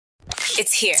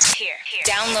It's here.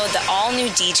 Download the all-new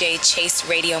DJ Chase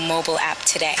Radio mobile app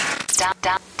today.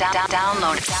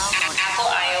 Download it.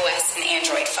 Apple, iOS, and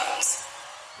Android phones.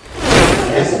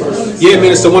 Yeah,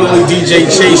 man, it's the one and only DJ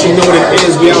Chase. You know what it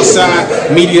is. We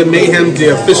outside Media Mayhem,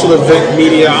 the official event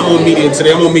media. I'm on media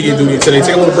today. I'm on media duty today.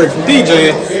 Take a little break from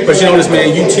DJing. But you know this, man.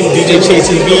 YouTube, DJ Chase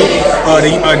TV,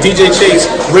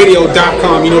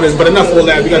 DJChaseRadio.com. You know this. But enough of all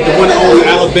that. We got the one and only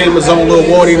Alabama's own Lil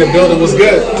Woadie in the building. What's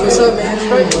good? What's up, man?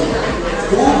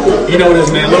 You know this,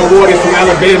 man. Lil Woadie from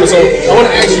Alabama. So I want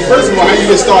to ask you, first of all, how you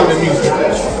get started in music?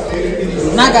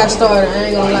 When I got started, I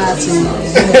ain't gonna lie to you.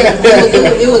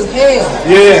 It was hell.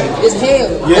 Yeah. It's hell.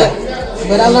 Yeah.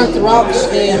 But I learned the ropes,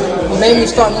 and what made me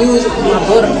start music when my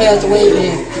brother passed away,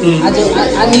 and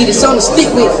I needed something to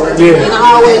stick with. Yeah. And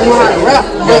I always knew how to rap,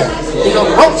 but you know,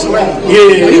 ropes rap.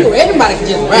 Yeah. Everybody can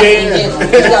just rap. Yeah.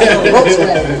 And you got to know ropes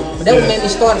rap. But that what made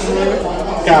me start from there.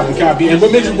 Copy. And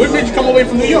what made you come away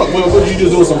from New York? What did you do?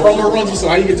 Doing some promo runs or so?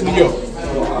 How you get to New York?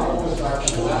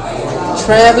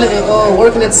 Traveling and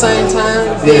working at the same time,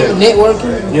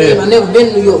 networking. I never been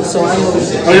to New York, so I know.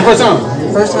 Oh, your first time?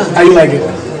 First time. How you like it?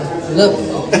 Love it.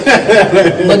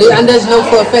 But I just know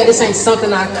for a fact this ain't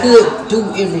something I could do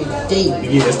every day.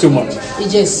 Yeah, it's too much.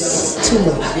 It's just too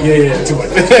much. Yeah, too much.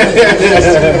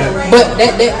 But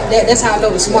that's how I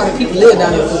know the smarter people live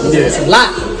down there. It's a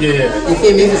lot. Yeah. You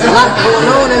feel me? If it's a lot going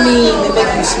on, I mean, it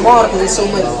makes you smarter because there's so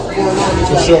much going on.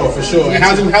 For sure. And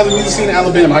how's the music scene in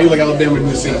Alabama? How you like Alabama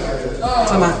music scene?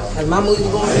 Talking about has my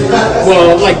music going on?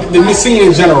 Well, like the music scene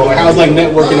in general. Like how's like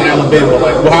networking in Alabama?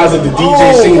 Like how's it the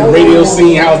DJ scene, the radio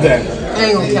scene? How's that? I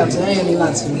ain't gonna capture. I ain't gonna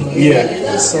lie to you.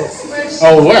 Yeah. It sucks.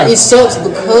 Oh, wow. It sucks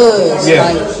because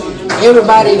like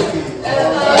everybody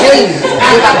hates.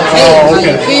 Like,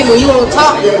 you feel me? You on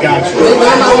top. Gotcha.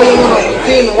 I'm not really wanna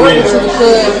feel me work with you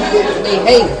because they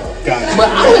hate. Gotcha. But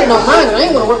I really don't mind it. I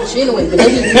ain't wanna work with you anyway. But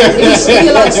they see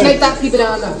a lot of snaked out people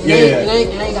down there. And I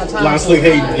ain't got time. A lot of slick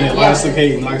hating. Yeah, a lot of slick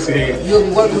hating. You'll be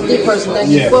working with this person that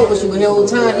you fuck with you, but the whole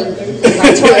time he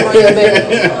like twerking on your back.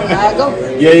 There I go.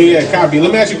 Yeah. Copy.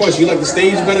 Let me ask you a question. You like the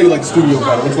stage better or you like the studio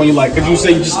better? Which one you like? Because you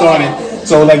say you just started.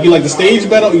 So like you like the stage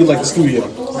better or you like the studio?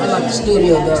 I like the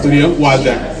studio better. Studio? Why is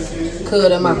that? Because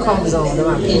they're my comfort zone, they're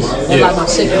my peace. They're like my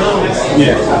second home.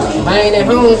 Yeah. If I ain't at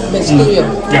home, I'm at studio.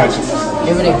 Gotcha.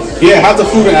 Every day. Yeah, how's the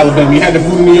food in Alabama? You had the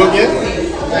food in New York yet?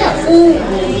 Yeah, food.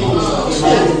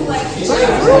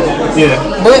 Yeah.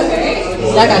 But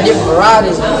y'all got different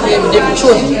varieties, different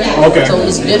choices. Okay. So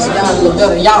it's just y'all a little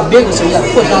better. Y'all bigger, so you got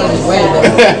to push all of this way better.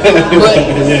 But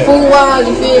food-wise,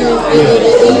 you feel me?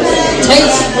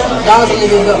 Taste, y'all's a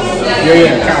little bit better.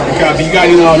 Yeah. Copy. You got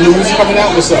any new music coming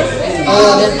out? What's up?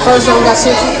 That first song I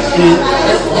sent you,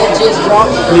 that just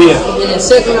dropped. Yeah. And the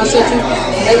second I sent you,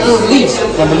 they unreleased.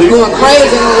 Unreleased? Going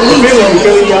crazy on release. You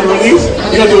feeling you unreleased?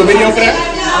 You gonna do a video for that?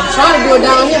 I'm trying to do it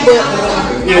down here, but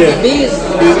I'm busy.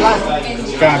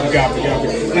 Copy.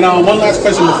 And one last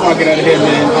question before I get out of here,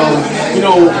 man.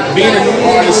 Being a new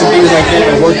artist and things like that,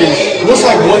 and working, what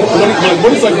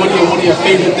is one of your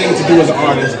favorite things to do as an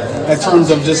artist? In terms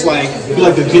of just like you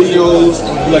like the videos,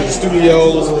 you like the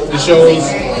studios, the shows,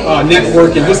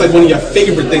 networking. What's like one of your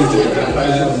favorite things to do?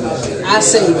 I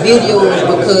say videos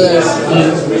because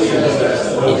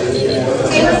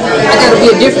I gotta be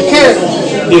a different character.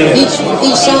 Yeah.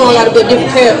 Each song gotta be a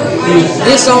different character.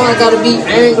 This song I gotta be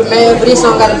angry, mad, but this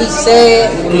song gotta be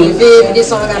sad. You feel me? This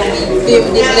song gotta be, you feel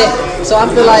me? This and that. So I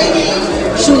feel like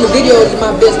shooting the videos is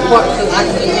my best part because I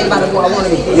can be anybody who I want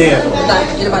to be. Yeah.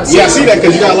 I see that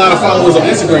because you got a lot of followers on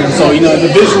Instagram. So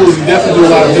the visuals, you definitely do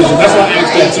a lot of visuals. That's why I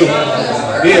asked that too.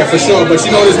 Yeah, for sure. But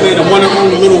you know this, man, the one and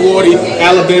only Lil Woadie,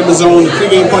 Alabama's own, the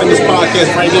pregame part of this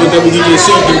podcast right here with WDJC,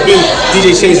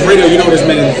 DJ Chase Radio. You know this,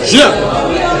 man. Jump!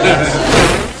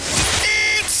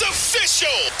 It's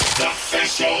official!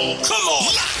 Come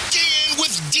on! Lock in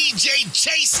with DJ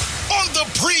Chase on the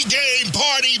pregame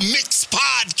party mix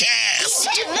podcast.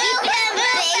 Baby.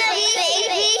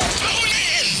 Tune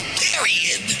in,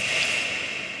 period.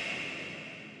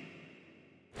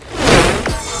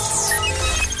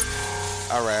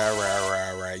 All right.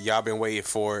 Y'all been waiting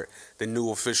for it. The new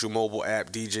official mobile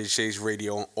app, DJ Chase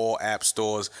Radio, on all app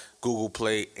stores, Google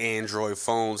Play, Android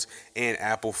phones, and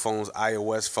Apple phones,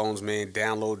 iOS phones, man.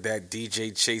 Download that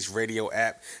DJ Chase Radio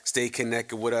app. Stay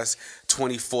connected with us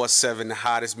 24/7. The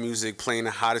hottest music, playing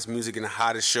the hottest music and the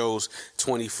hottest shows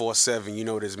 24/7. You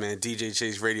know this, man. DJ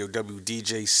Chase Radio,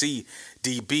 WDJC,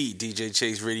 DB, DJ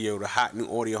Chase Radio, the hot new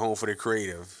audio home for the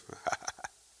creative.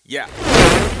 Yeah.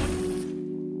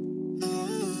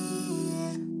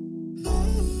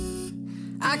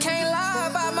 I can't lie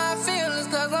about my feelings,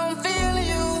 cause I'm feeling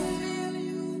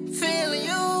you. Feeling you.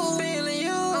 I'm feeling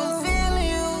you.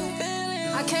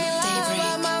 I can't lie.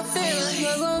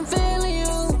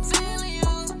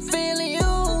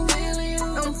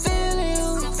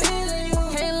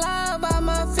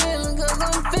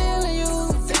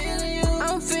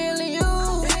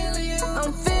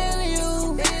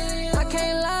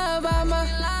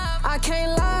 I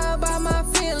can't lie about my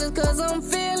feelings, cause I'm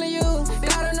feeling you.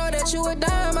 Gotta know that you a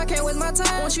dime, I can't waste my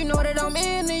time. Once you know that I'm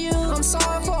into you, I'm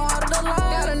sorry for all of the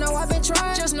lies. Gotta know I've been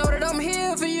trying, just know that I'm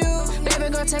here for you.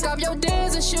 Baby girl, take off your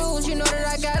dancing shoes. You know that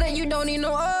I got it, you don't need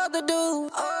no other dude.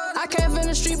 I can't fit in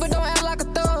the street, but don't act like a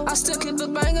thug. I still keep the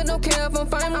banger, don't care if I'm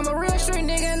famous. I'm a real street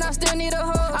nigga and I still need a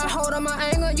hug. I hold on my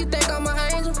anger, you think I'm an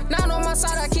angel. Now on my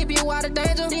side, I keep you out of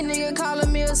danger. These niggas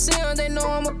calling me a sin, they know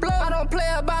I'm a blow. I don't play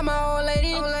about my old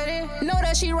lady. Know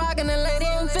that she rockin' the lady.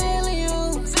 I'm feeling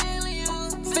you, feeling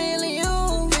you, feeling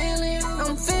you.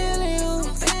 I'm feeling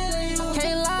you.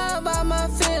 Can't lie about my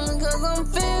feelings, cause I'm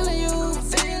feeling you.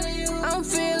 I'm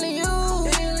feeling you.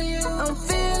 I'm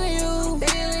feeling you.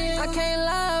 I can't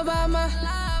lie about my.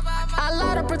 I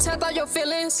lie to protect all your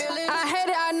feelings. I hate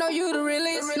it, I know you the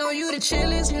realest. Know you the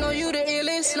chillest, know you the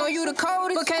illest. Know you the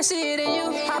coldest, but can't see it in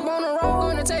you. Hop on the road,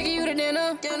 gonna take you to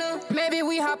dinner. Maybe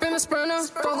we hop in the Sprinter.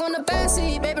 Fuck on the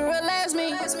backseat, baby, relax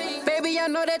me. Baby, I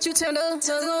know that you tender. Cause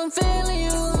I'm feeling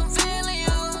you, feeling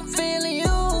you, feeling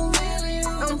you.